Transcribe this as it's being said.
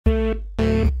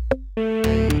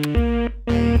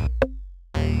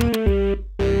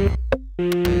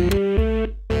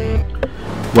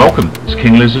Welcome, it's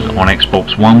King Lizard on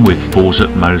Xbox One with Forza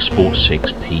Motorsport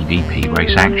 6 PvP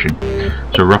race action.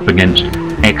 So we're up against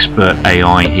expert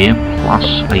AI here, plus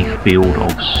a field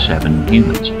of 7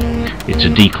 humans. It's a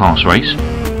D-class race,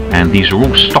 and these are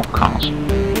all stock cars,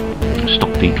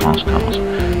 stock D-class cars.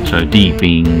 So D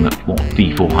being what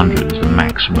D400 is the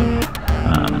maximum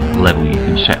level you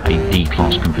can set a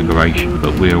D-class configuration,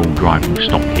 but we're all driving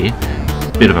stock here.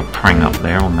 Bit of a prang up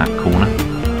there on that corner.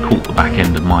 Caught the back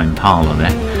end of my Impala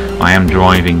there. I am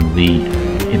driving the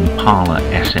Impala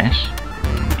SS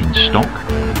in stock.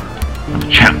 And a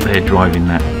chap there driving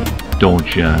that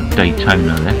Dodge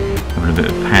Daytona there, having a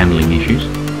bit of handling issues.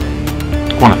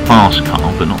 Quite a fast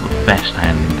car, but not the best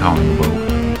handling car in the world.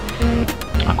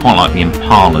 I quite like the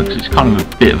Impala because it's kind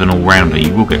of a bit of an all-rounder.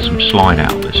 You will get some slide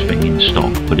out of this thing in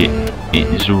stock, but it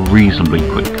is a reasonably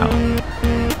quick car.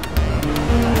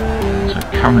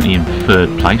 Currently in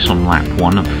 3rd place on lap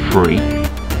 1 of 3.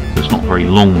 So it's not a very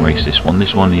long race, this one.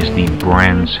 This one is the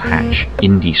BRANDS HATCH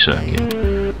INDY CIRCUIT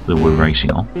that we're racing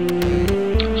on.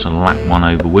 So lap 1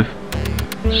 over with.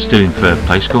 Still in 3rd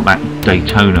place. Got that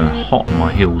Daytona hot on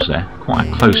my heels there. Quite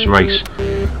a close race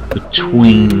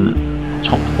between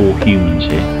top 4 humans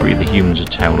here. 3 of the humans are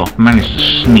tailed off. Managed to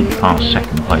sneak past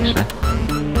 2nd place there.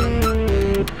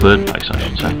 Or 3rd place I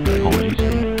should say. Apologies.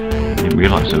 Didn't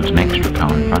realise there was an extra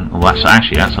car in front. Well, that's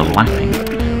a lapping.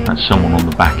 That's someone on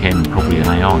the back end, probably an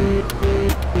AI.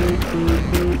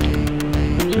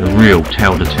 So a real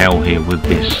tail-to-tail here with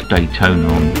this Daytona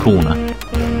on the corner.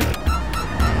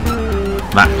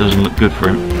 That doesn't look good for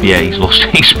him. Yeah, he's lost.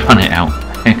 He spun it out.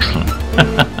 Excellent.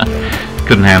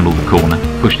 Couldn't handle the corner.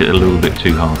 Pushed it a little bit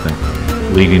too hard there,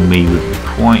 leaving me with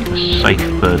quite a safe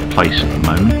 3rd place at the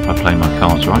moment if I play my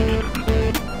cards right.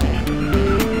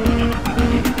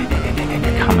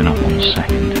 Coming up on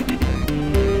 2nd.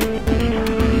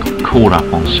 Got caught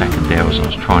up on 2nd there as I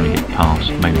was trying to get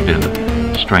past. Made a bit of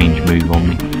a strange move on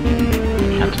me.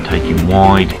 Had to take him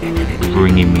wide,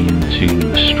 bringing me into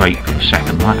the straight for the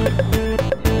 2nd lap.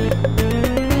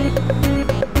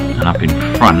 And up in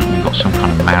front we've got some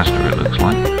kind of Mazda, it looks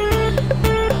like.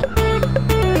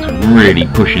 It's really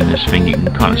pushing this thing. You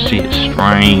can kind of see it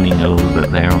straining a little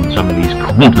bit there on some of these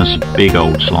corners. A big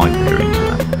old slide there into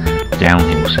that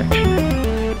downhill section.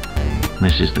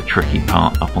 This is the tricky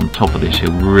part. Up on top of this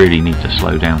hill, really need to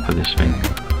slow down for this thing.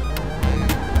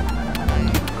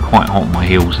 Quite hot on my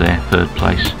heels there, 3rd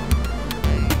place.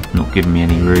 Not giving me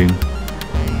any room.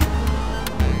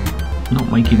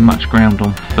 Not making much ground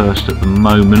on 1st at the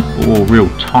moment. Oh, real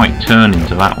tight turn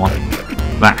into that one.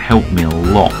 That helped me a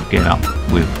lot get up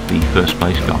with the 1st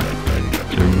place guy.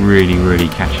 So really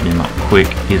catching him up quick.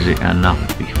 Is it enough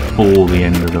before the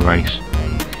end of the race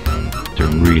to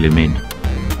reel him in?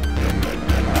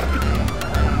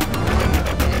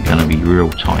 Going to be real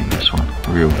tight, this one,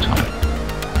 real tight.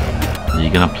 Are you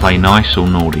going to play nice or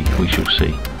naughty? We shall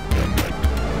see.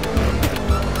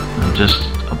 I'm just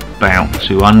about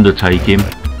to undertake him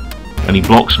and he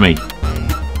blocks me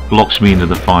into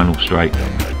the final straight.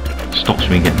 Stops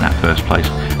me getting that 1st place.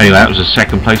 Anyway, that was the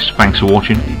 2nd place. Thanks for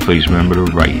watching. Please remember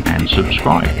to rate and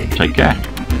subscribe. Take care.